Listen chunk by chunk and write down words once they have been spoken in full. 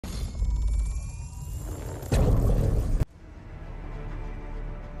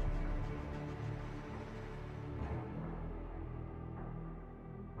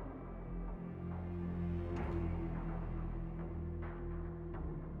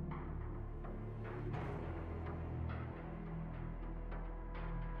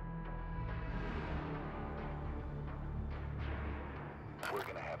We're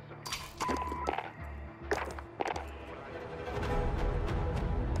gonna have some...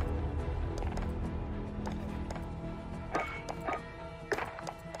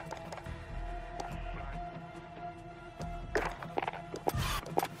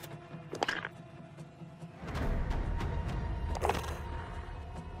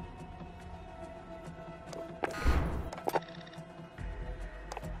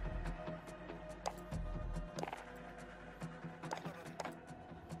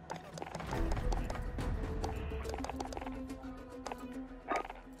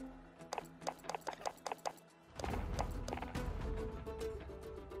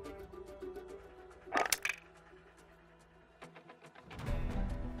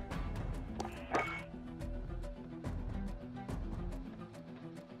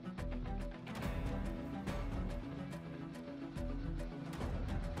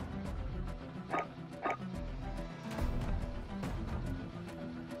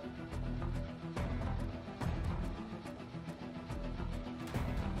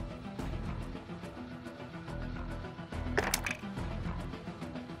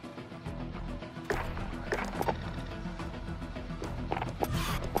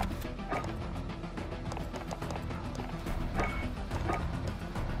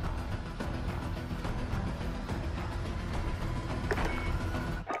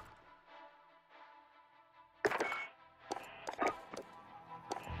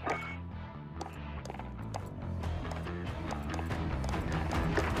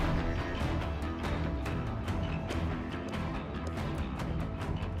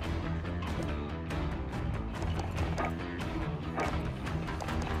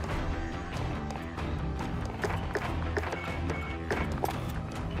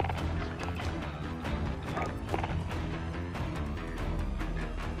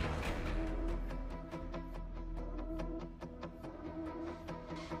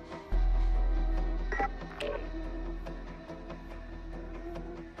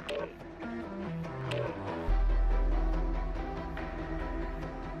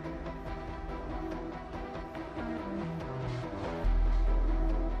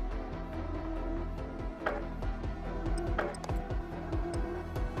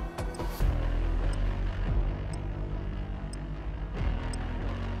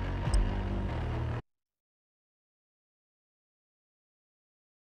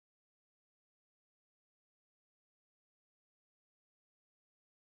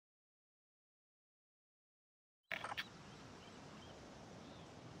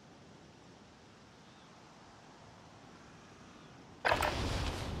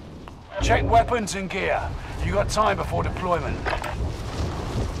 Check weapons and gear. You got time before deployment.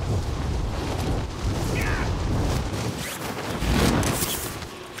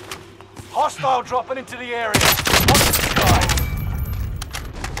 Hostile dropping into the area. Watch the sky.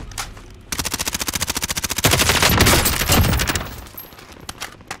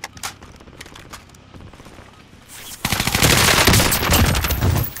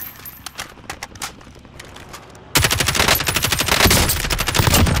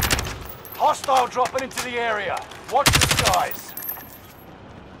 Hostile dropping into the area. Watch the skies.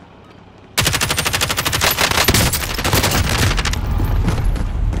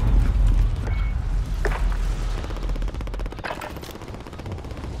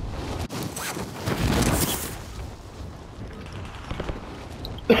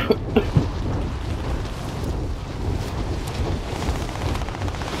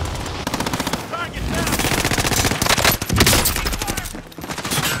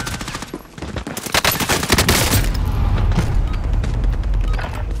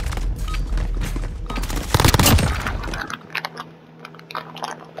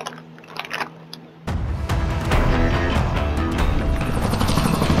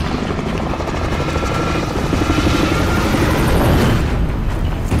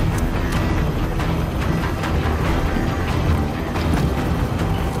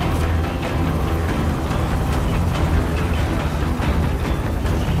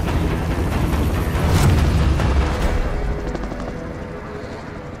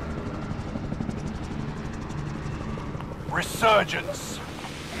 Resurgence.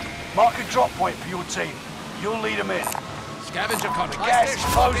 Mark a drop point for your team. You'll lead them in. Scavenger coming. The gas is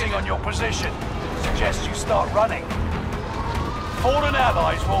closing on your position. Suggest you start running. Fallen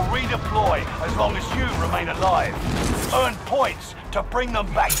allies will redeploy as long as you remain alive. Earn points to bring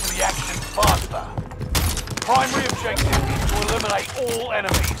them back to the action faster. Primary objective is to eliminate all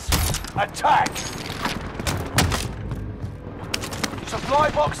enemies. Attack! Supply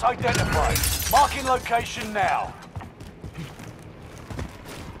box identified. Marking location now.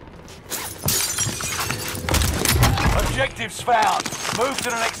 Objectives found. Move to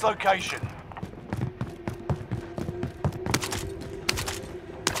the next location.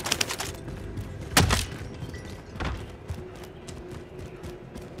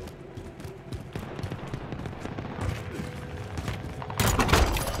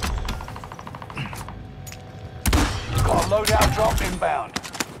 Got a loadout drop inbound.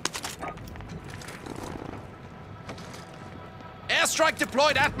 Airstrike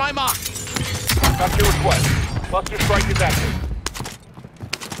deployed at my mark. Got your request. Cluster strike is active.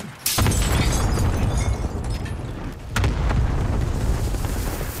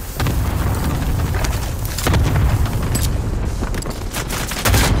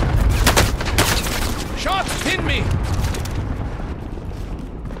 Shots pin me.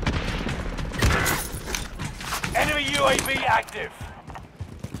 Enemy UAV active.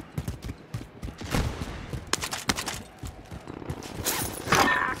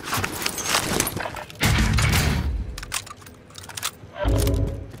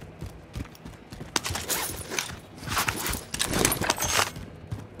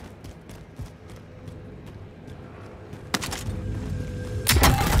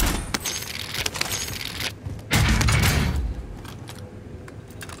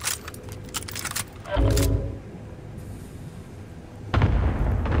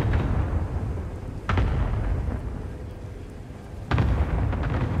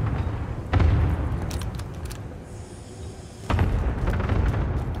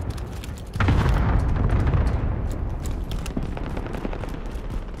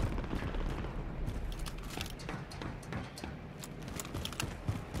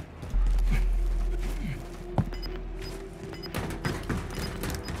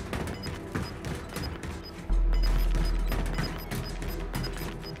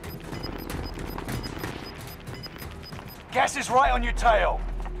 Gas is right on your tail.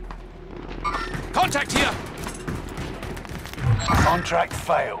 Contact here. Contract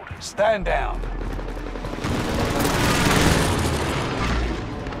failed. Stand down.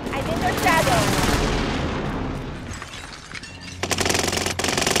 I'm in your shadow.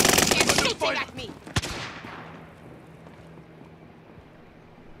 It's shooting at me.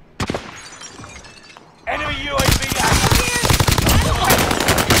 Enemy UAV active.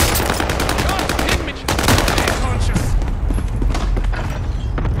 Shots pin me. Conscious.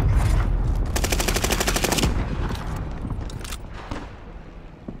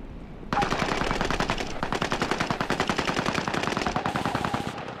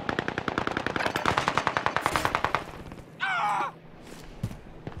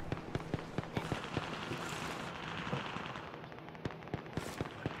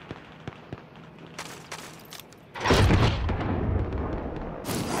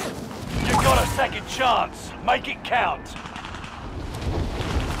 You've got a second chance. Make it count.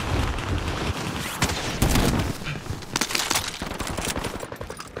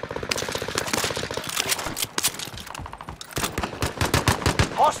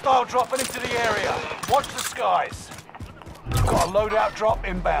 Hostile dropping into the area. Watch the skies. Got a loadout drop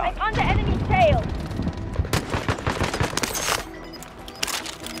inbound. I'm on the enemy's tail.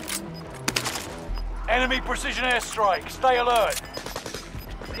 Enemy precision airstrike. Stay alert.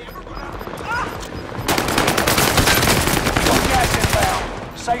 Got gas inbound.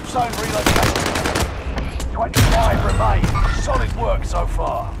 Safe zone relocated. 25 remain. Solid work so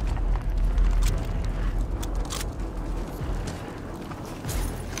far.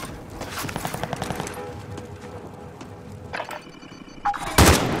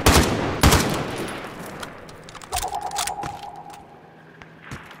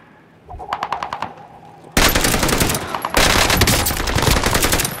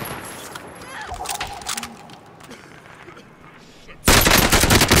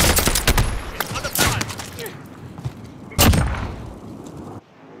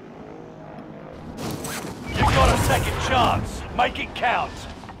 You've got a second chance. Make it count.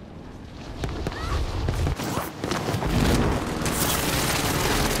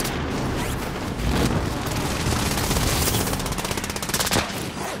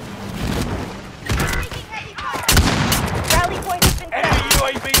 Rally point has been Enemy set.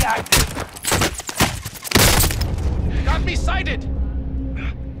 UAV active. Got me sighted.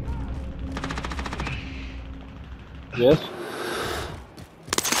 Yes.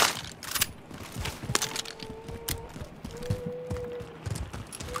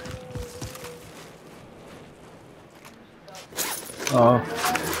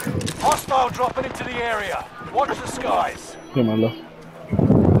 Hostile dropping into the area. Watch the skies. Here, my love.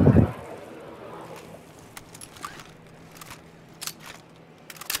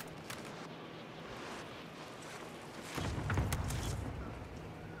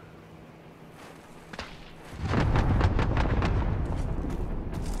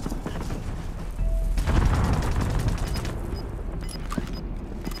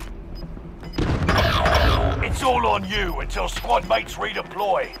 It's all on you until squad mates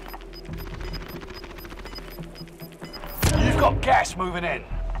redeploy. You've got gas moving in.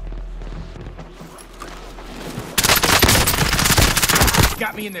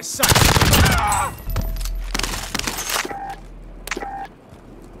 Got me in their sights.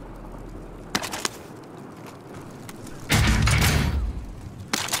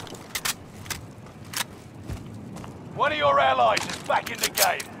 One of your allies is back in the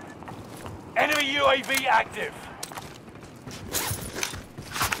game. Enemy UAV active.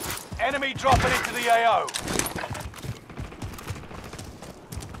 Enemy dropping into the AO.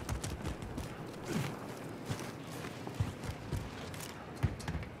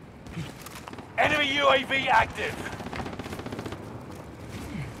 Enemy UAV active.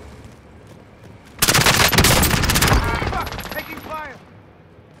 Taking fire.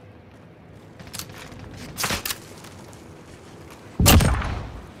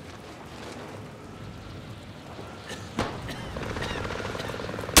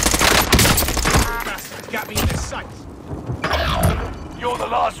 Got me in their sights. You're the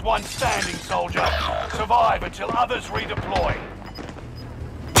last one standing, soldier. Survive until others redeploy.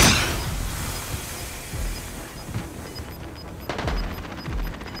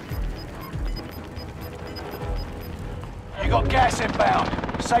 You got gas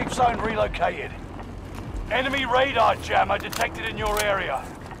inbound. Safe zone relocated. Enemy radar jammer detected in your area.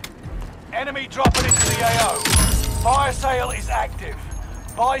 Enemy dropping into the AO. Fire sale is active.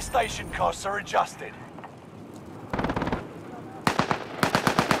 Buy station costs are adjusted.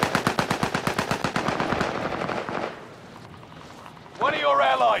 One of your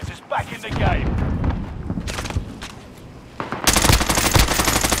allies is back in the game.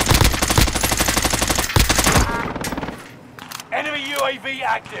 Enemy UAV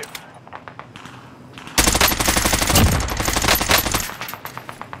active.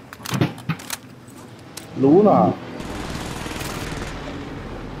 Luna.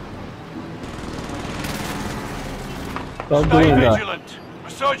 Stop Stay doing that. vigilant.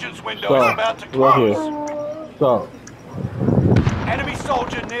 Resurgence window is Stop. about to Right close. here. Stop. Enemy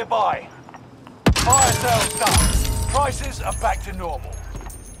soldier nearby. Fire sales done. Prices are back to normal.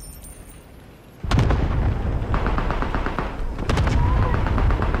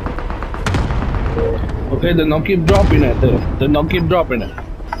 Okay, then don't keep dropping it there. Then don't keep dropping it.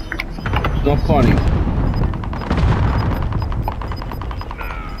 It's not funny.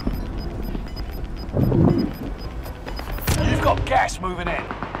 You've got gas moving in.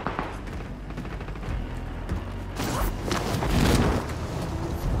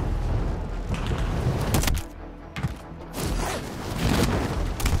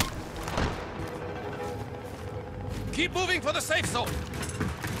 Keep moving for the safe zone.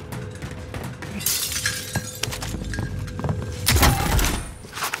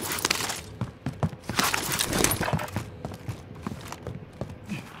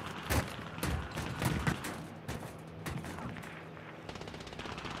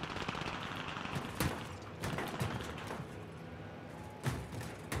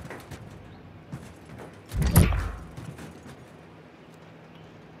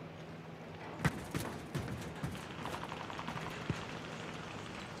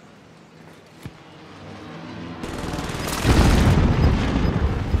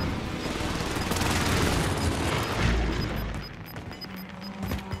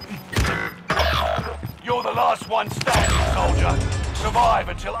 You're the last one standing, soldier. Survive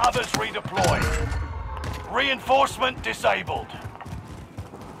until others redeploy. Reinforcement disabled.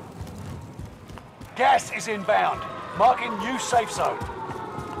 Gas is inbound. Marking new safe zone.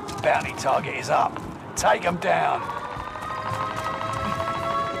 Bounty target is up. Take them down.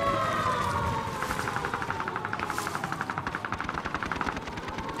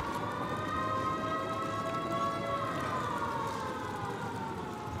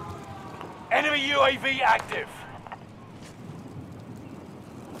 Enemy UAV active.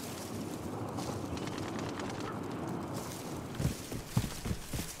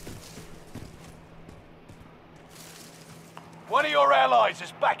 One of your allies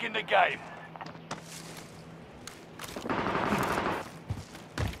is back in the game.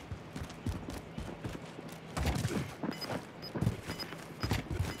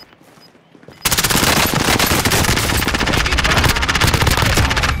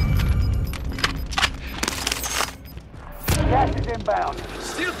 Gas is inbound.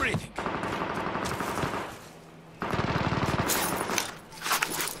 Still breathing.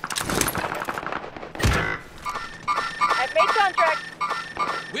 I've made contract.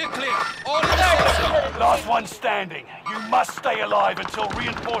 We're clear. All in the safe zone. Last one standing. You must stay alive until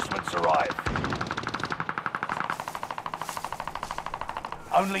reinforcements arrive.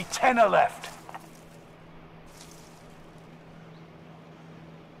 Only 10 are left.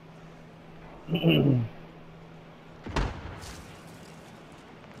 I'm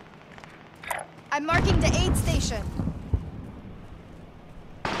marking the aid station.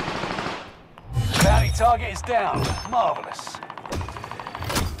 Bounty target is down. Marvelous.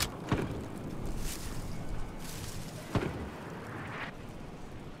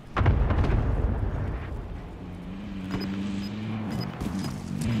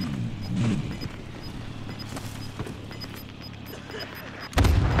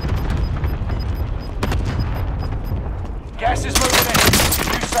 Gas is moving in.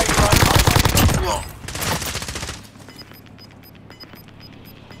 You say right.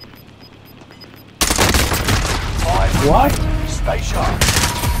 What? Stay sharp.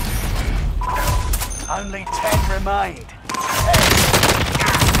 Only 10 remained. 10.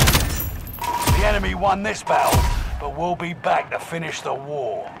 The enemy won this battle, but we'll be back to finish the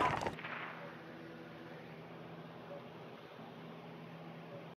war.